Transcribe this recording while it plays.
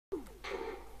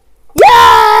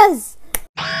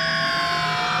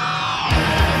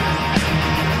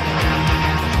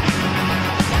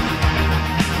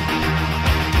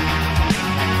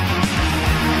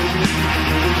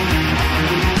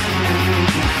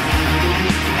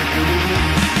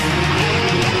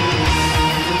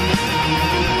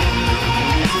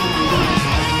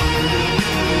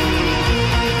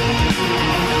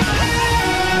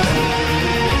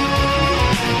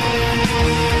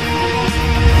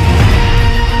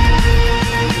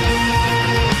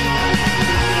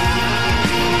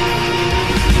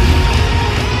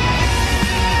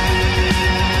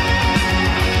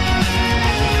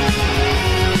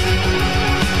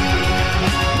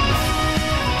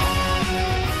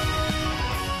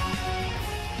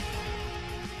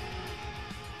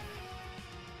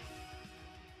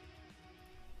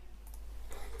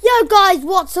guys,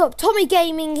 what's up? Tommy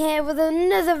Gaming here with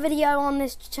another video on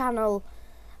this channel.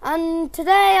 And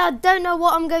today I don't know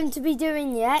what I'm going to be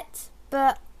doing yet,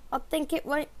 but I think it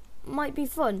might be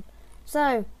fun.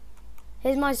 So,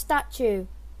 here's my statue.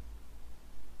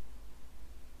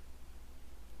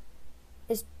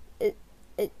 It's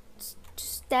just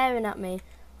staring at me.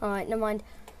 Alright, never mind.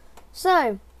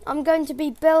 So, I'm going to be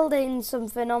building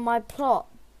something on my plot.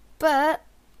 But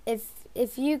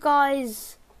if you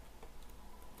guys,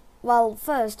 well,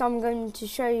 first I'm going to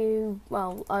show you,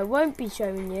 well, I won't be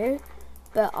showing you,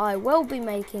 but I will be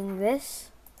making this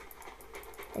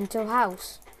into a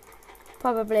house.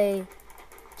 Probably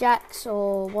Jax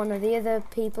or one of the other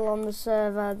people on the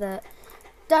server that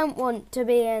don't want to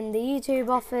be in the YouTube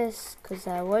office because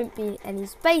there won't be any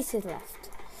spaces left.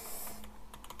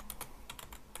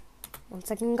 One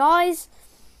second, guys.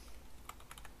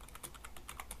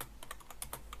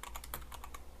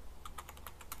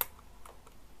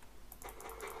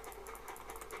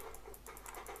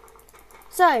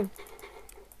 So,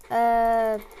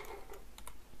 I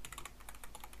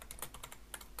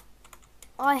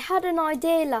had an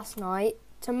idea last night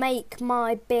to make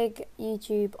my big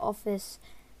YouTube office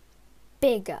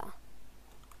bigger.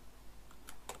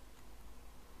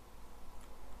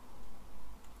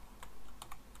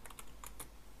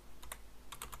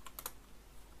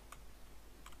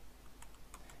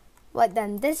 Right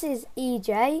then, this is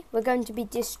EJ. We're going to be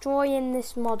destroying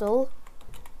this model.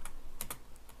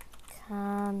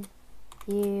 Can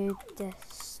you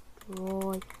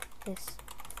destroy this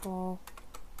for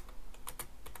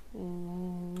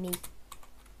me,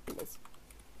 please?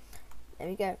 There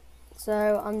we go.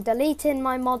 So I'm deleting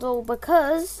my model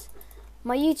because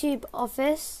my YouTube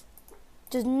office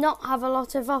does not have a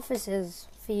lot of offices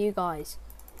for you guys.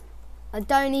 I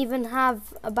don't even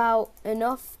have about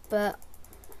enough, but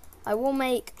I will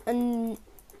make a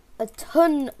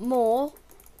ton more.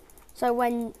 So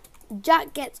when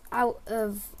Jack gets out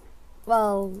of,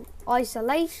 well,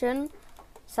 isolation,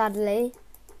 sadly,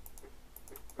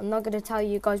 I'm not going to tell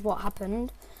you guys what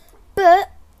happened,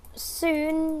 but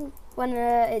soon when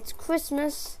it's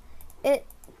Christmas, it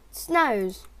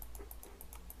snows,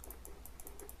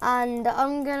 and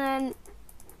I'm gonna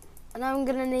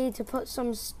need to put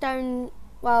some stone,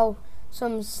 well,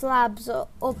 some slabs up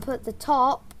at the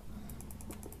top.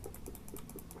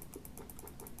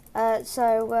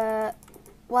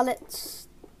 Well, it's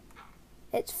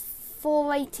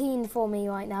 4:18 for me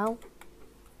right now.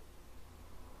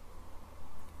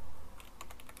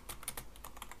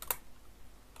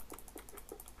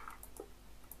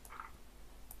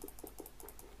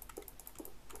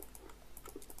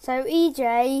 So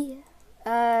EJ,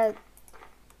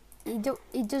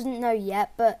 he doesn't know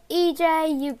yet, but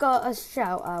EJ, you got a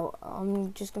shout out.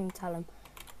 I'm just gonna tell him,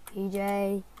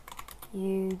 EJ,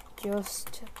 you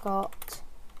just got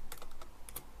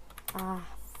a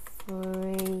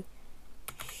free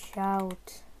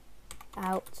shout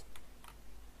out.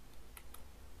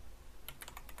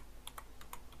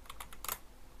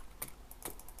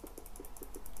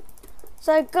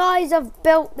 So guys, I've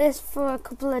built this for a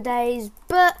couple of days,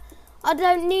 but I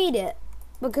don't need it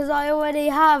because I already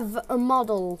have a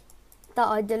model that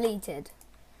I deleted.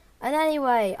 And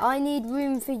anyway, I need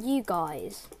room for you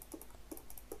guys.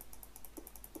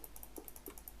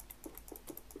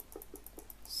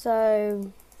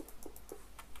 So,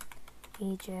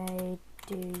 EJ,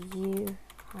 do you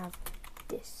have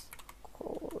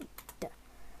Discord?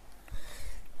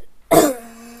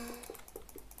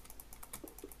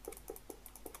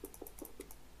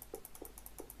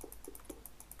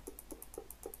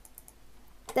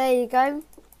 There you go.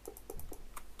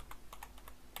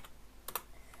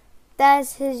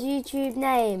 There's his YouTube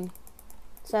name.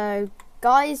 So,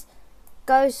 guys,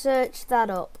 go search that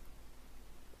up.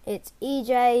 It's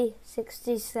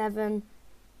EJ67,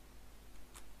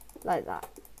 like that.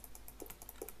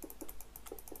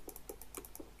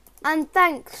 And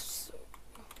thanks.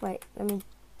 Wait, let me.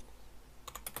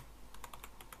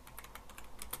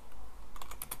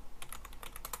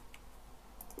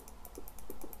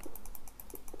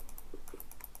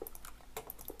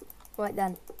 Right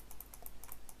then.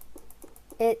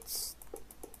 It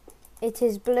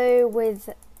is blue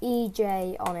with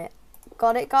EJ on it.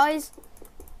 Got it, guys?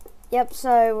 Yep,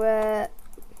 so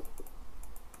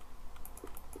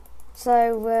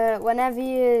whenever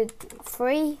you're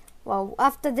free, well,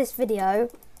 after this video,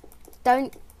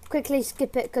 don't quickly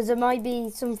skip it because there might be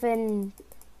something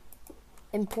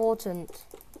important.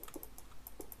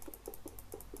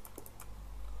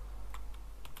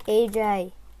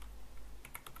 EJ,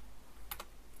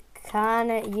 can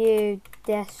you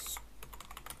the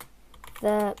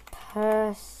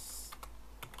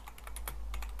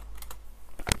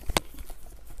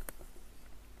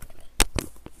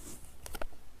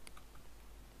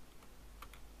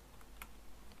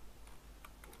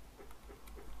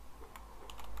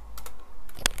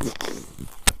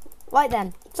Right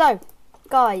then. So,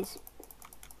 guys,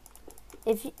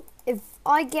 if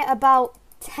I get about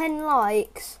 10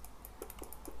 likes,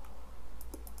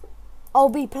 I'll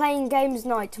be playing games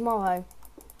night tomorrow.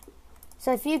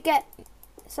 So if you get,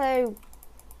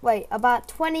 about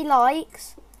 20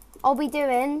 likes, I'll be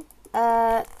doing,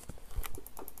 I'm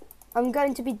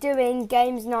going to be doing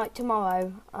games night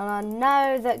tomorrow. And I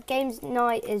know that games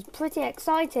night is pretty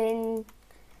exciting.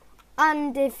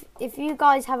 And if you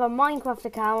guys have a Minecraft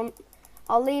account,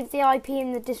 I'll leave the IP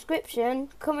in the description.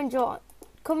 Come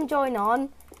join on,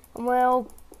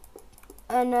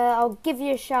 and I'll give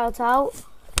you a shout out.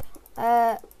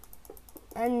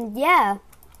 And yeah,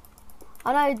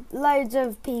 I know loads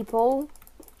of people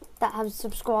that have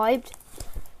subscribed.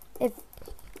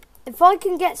 If I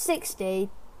can get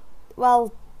 60,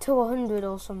 well, to 100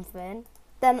 or something,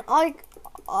 then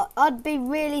I'd be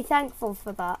really thankful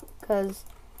for that, because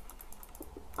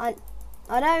I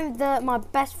know that my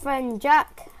best friend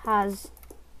Jack has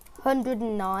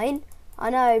 109. I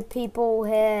know people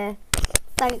here,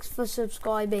 thanks for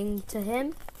subscribing to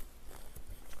him.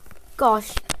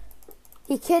 Gosh,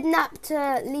 he kidnapped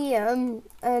Liam,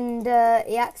 and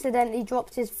he accidentally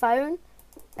dropped his phone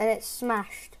and it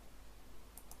smashed.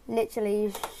 Literally,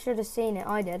 you should have seen it.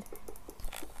 I did.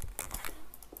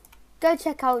 Go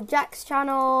check out Jack's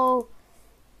channel.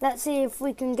 Let's see if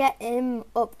we can get him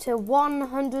up to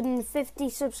 150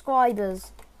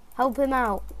 subscribers. Help him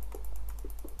out.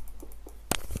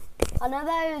 I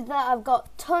know that I've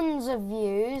got tons of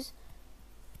views,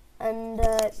 and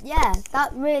yeah,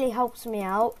 that really helps me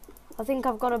out. I think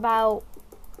I've got about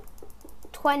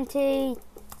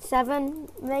 27,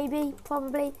 maybe,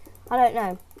 probably. I don't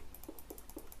know.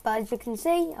 But as you can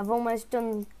see, I've almost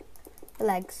done the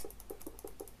legs.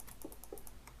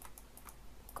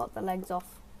 Got the legs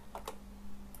off.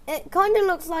 It kind of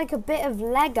looks like a bit of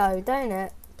Lego, don't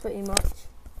it? Pretty much.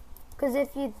 Because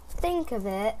if you think of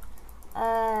it,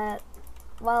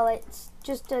 well, it's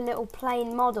just a little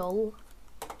plain model,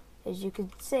 as you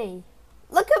can see.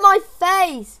 Look at my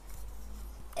face!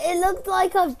 It looks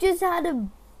like I've just had a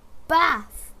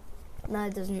bath. No,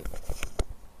 it doesn't.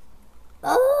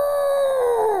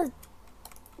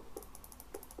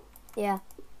 Yeah.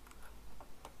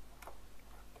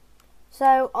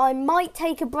 So I might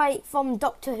take a break from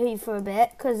Doctor Who for a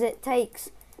bit, because it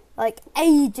takes like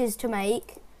ages to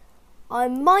make. I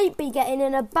might be getting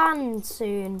in a band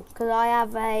soon, because I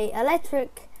have a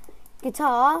electric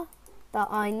guitar that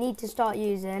I need to start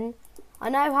using. I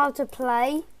know how to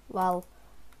play. Well,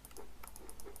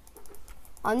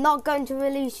 I'm not going to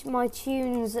release my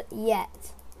tunes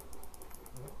yet.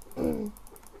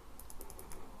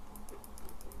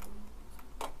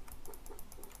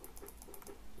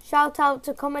 Shout out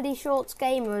to Comedy Shorts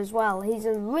Gamer as well. He's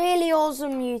a really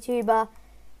awesome YouTuber.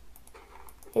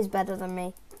 He's better than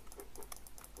me.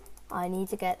 I need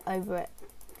to get over it.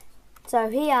 So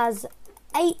he has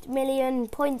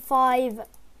 8.5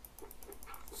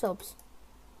 subs.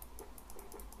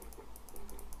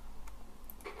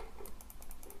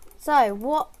 So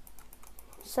what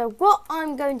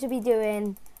I'm going to be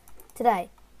doing today?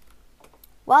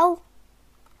 Well,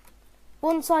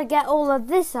 once I get all of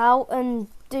this out and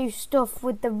do stuff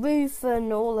with the roof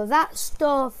and all of that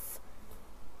stuff,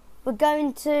 we're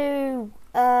going to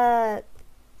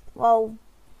well,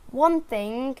 one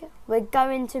thing, we're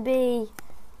going to be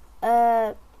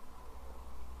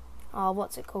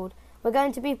what's it called? We're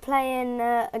going to be playing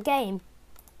a game,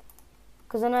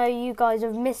 because I know you guys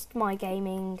have missed my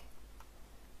gaming.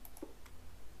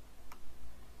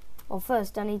 Well,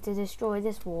 first I need to destroy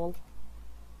this wall.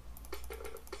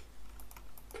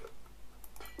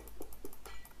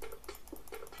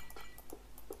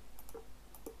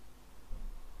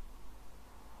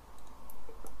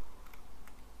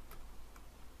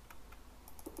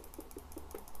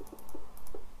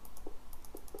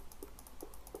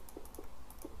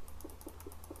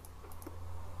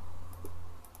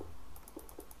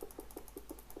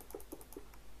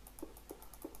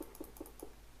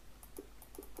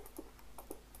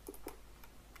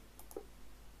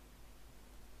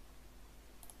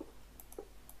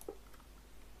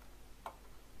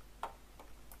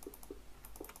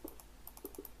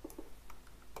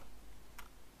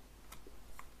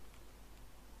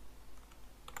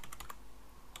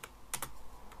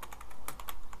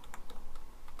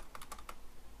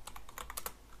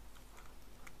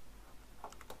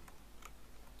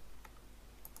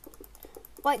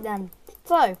 Right then,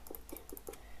 so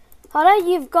I know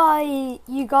you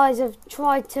guys have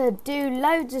tried to do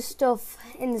loads of stuff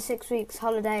in the 6 weeks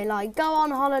holiday, like go on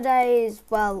holidays.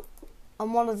 Well,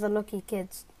 I'm one of the lucky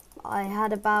kids. I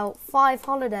had about 5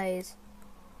 holidays.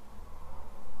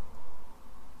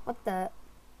 What the?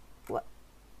 What?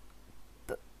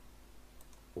 But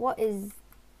what is?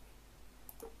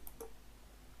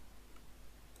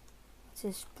 What's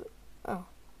this? Oh.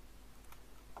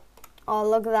 Oh,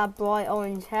 look at that bright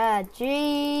orange hair.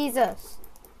 Jesus.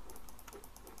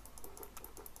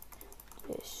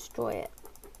 Destroy it.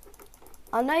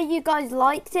 I know you guys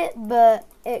liked it, but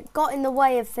it got in the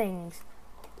way of things.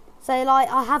 So, like,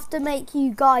 I have to make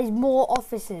you guys more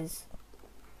offices.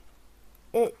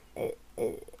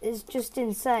 It's just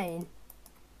insane.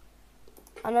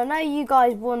 And I know you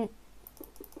guys want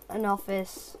an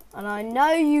office. And I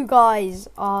know you guys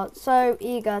are so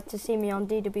eager to see me on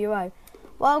DWO.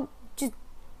 Well, just...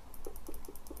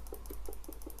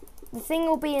 the thing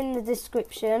will be in the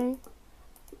description.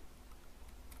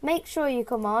 Make sure you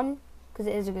come on, because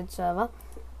it is a good server.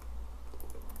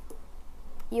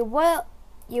 You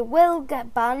will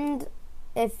get banned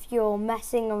if you're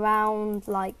messing around,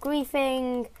 like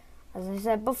griefing, as I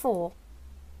said before.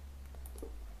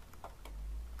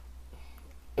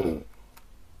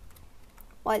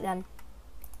 Right then.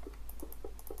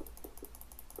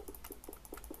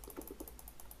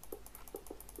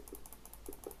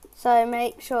 So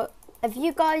make sure, if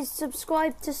you guys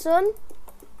subscribe to Sun,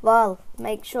 well,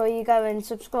 make sure you go and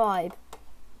subscribe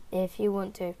if you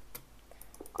want to.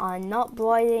 I'm not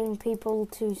bribing people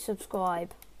to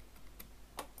subscribe,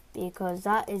 because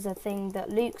that is a thing that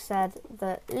Luke said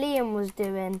that Liam was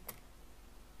doing.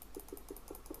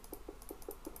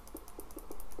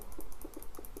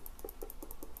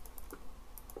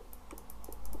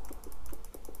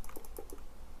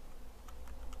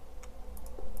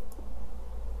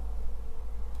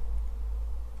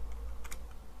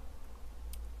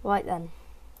 Right then.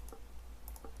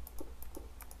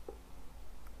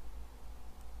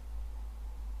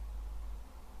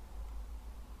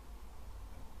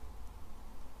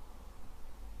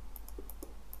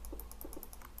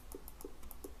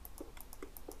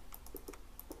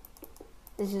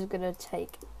 This is going to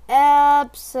take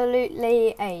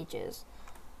absolutely ages.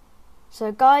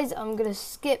 So guys, I'm going to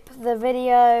skip the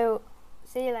video.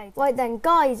 See you later. Right then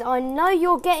guys, I know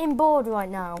you're getting bored right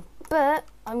now, but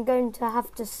I'm going to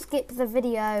have to skip the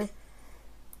video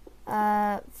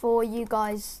for you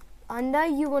guys. I know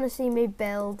you want to see me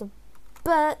build,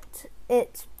 but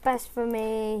it's best for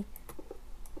me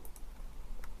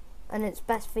and it's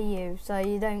best for you, so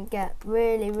you don't get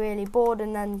really bored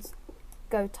and then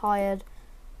go tired.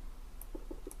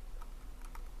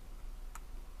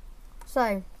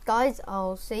 So guys,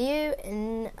 I'll see you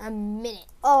in a minute.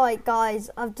 Alright guys,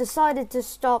 I've decided to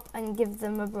stop and give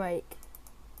them a break.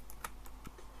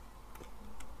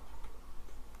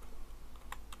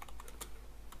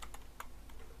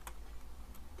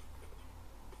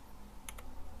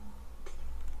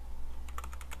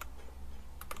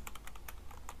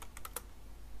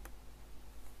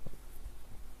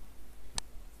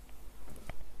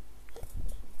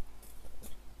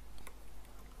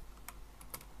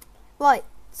 Right,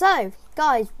 so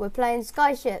guys, we're playing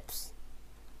Skyships.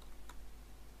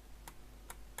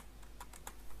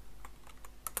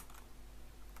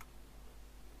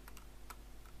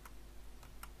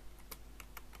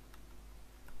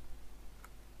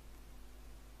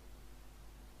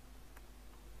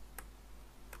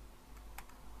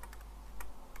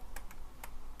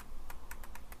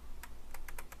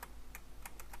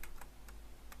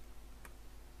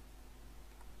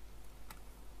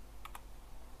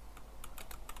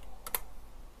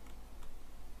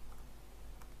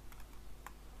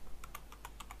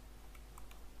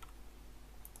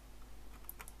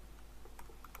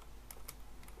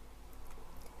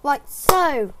 Right,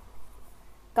 so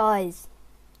guys,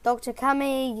 Dr.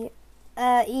 Cammy,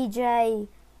 EJ,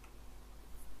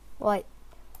 right,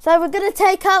 so we're gonna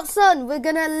take out Sun. We're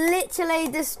gonna literally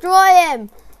destroy him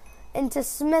into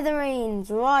smithereens.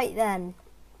 Right then,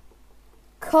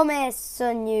 come here,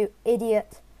 Sun, you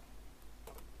idiot.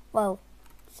 Well,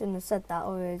 shouldn't have said that,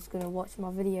 or he's gonna watch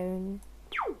my video and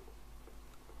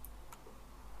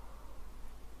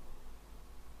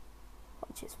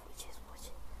watch this, watch this, watch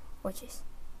it, watch this.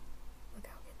 Look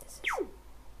how good this is.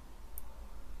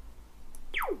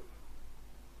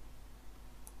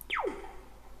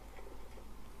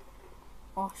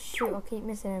 Oh shoot, I keep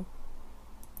missing him.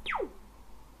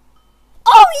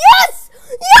 Oh yes!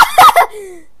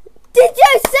 Yeah! Did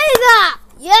you see that?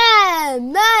 Yeah,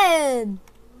 man!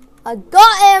 I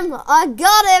got him! I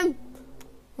got him!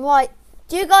 Right,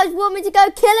 do you guys want me to go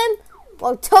kill him?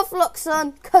 Well, tough luck,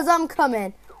 son, because I'm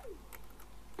coming.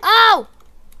 Ow!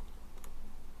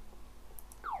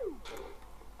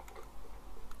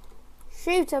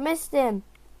 Shoot, I missed him.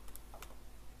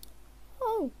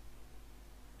 Oh.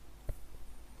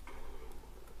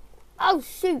 Oh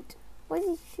shoot! Why is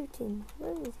he shooting?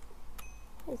 Where is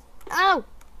he? Ow!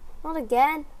 Not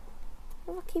again.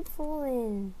 Why do I keep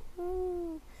falling?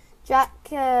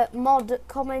 Jack Mod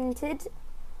commented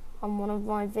on one of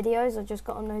my videos. I just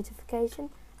got a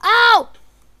notification. Ow!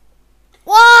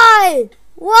 Why?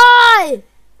 Why?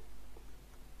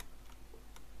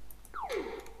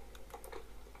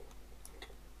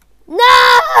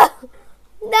 No!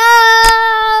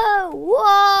 No!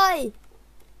 Why?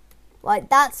 Right,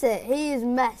 that's it. He is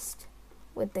messed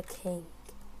with the king.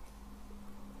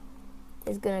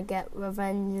 He's gonna get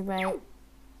revenge, mate.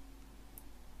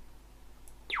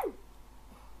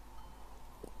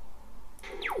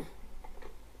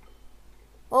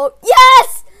 Oh,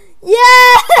 yes!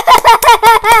 Yes!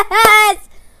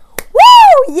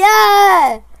 Woo!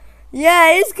 Yeah!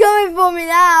 Yeah, he's coming for me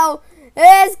now.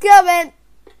 He's coming.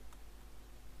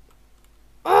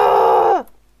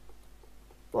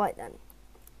 Right then.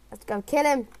 Let's go kill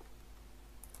him.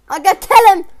 I'm gonna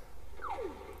kill him.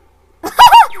 Hey!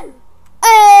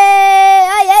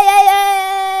 Hey, hey, hey,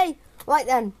 hey! Right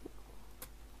then.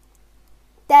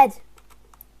 Dead.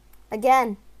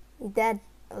 Again. He's dead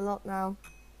a lot now.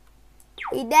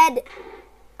 He dead.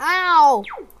 Ow!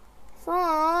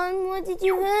 Son, why did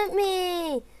you hurt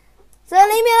me? So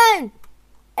leave me alone.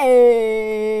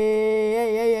 Hey,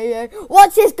 hey, hey, hey, hey.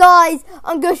 Watch this, guys.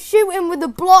 I'm gonna shoot him with a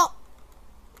block.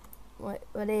 Wait,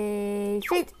 ready?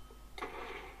 Shoot.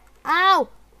 Ow!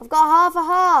 I've got half a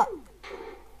heart.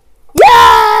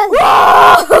 Yes!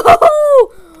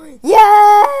 Woo!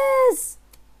 Yes!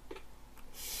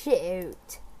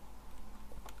 Shoot.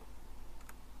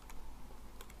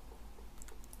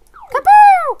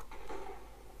 Kapow!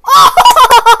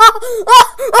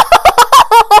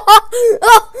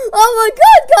 Oh my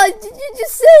god, guys, did you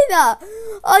just see that?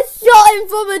 I shot him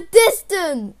from a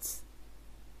distance.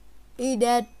 He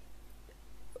dead.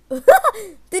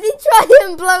 Did he try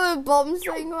and blow a bomb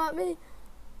thing at me?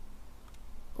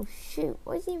 Oh shoot,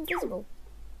 why is he invisible?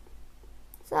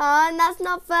 Son, that's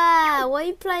not fair. Why are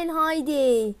you playing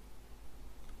hidey?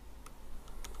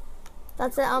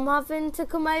 That's it, I'm having to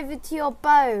come over to your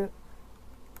boat.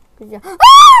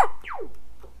 Ah!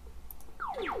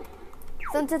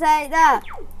 Son to take that.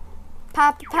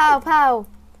 Pow, pow, pow.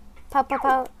 Pow, pow,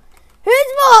 pow.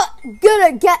 Who's more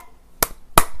gonna get...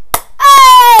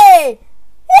 Hey!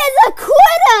 He's a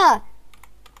quitter!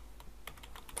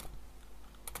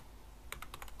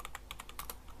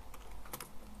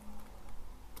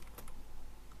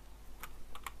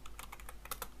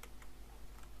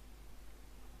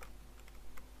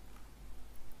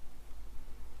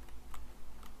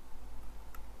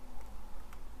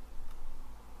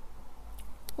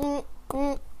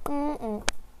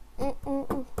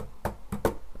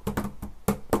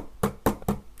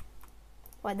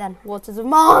 Right then, Waters of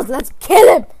Mars, let's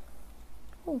kill him!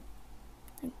 Oh,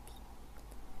 thanks.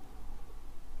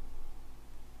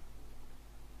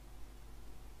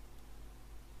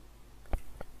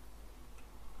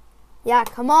 Yeah,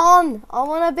 come on! I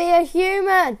want to be a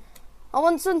human! I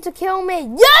want someone to kill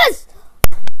me! Yes!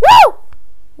 Woo!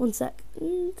 1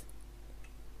 second.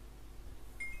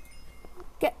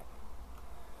 Get...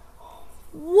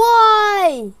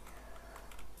 Why?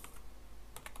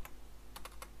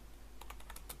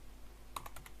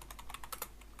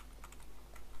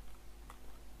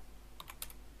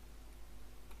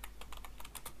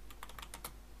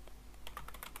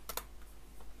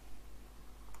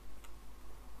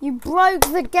 You broke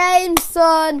the game,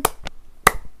 son.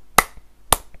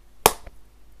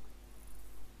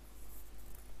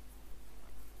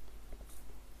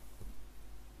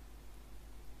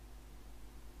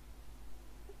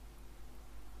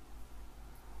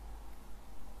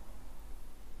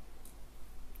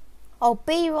 I'll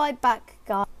be right back,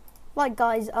 guys. Right,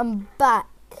 guys, I'm back.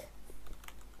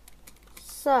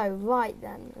 So, right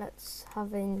then, let's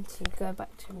having to go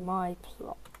back to my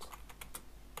plot.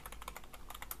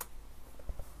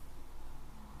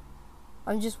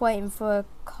 I'm just waiting for a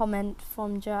comment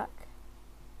from Jack.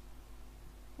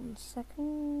 1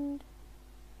 second.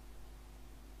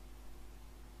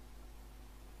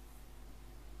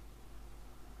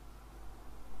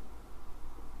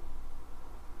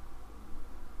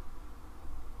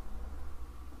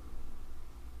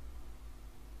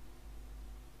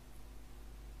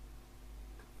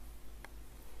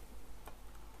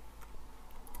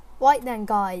 Right then,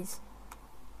 guys.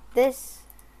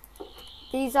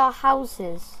 These are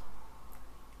houses.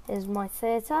 Here's my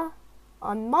theatre.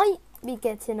 I might be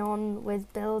getting on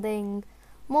with building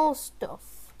more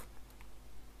stuff.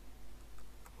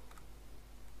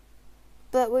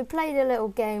 But we played a little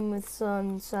game with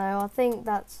Sun, so I think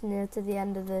that's near to the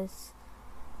end of this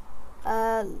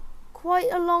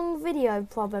quite a long video,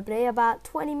 probably about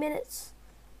 20 minutes.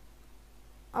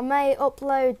 I may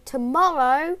upload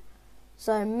tomorrow,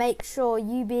 so make sure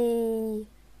you be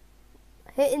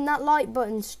hitting that like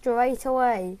button straight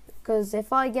away, because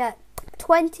if I get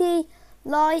 20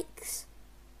 likes,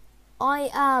 I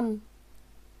am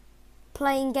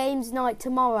playing games night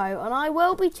tomorrow, and I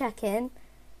will be checking,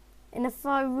 and if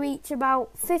I reach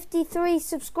about 53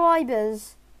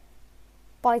 subscribers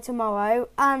by tomorrow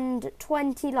and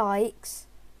 20 likes,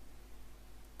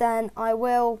 then I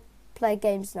will play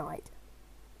games night.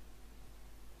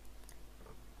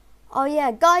 Oh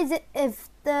yeah, guys, if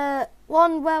the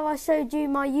one where I showed you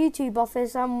my YouTube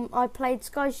office and I played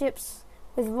Skyships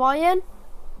with Ryan,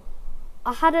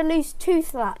 I had a loose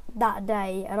tooth that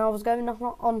day, and I was going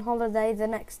on holiday the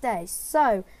next day.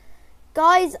 So,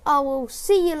 guys, I will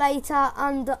see you later,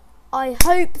 and I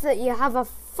hope that you have a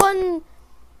fun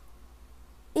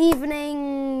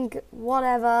evening,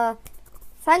 whatever.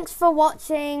 Thanks for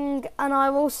watching, and I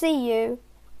will see you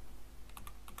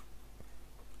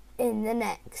in the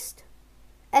next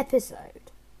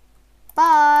episode.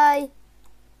 Bye.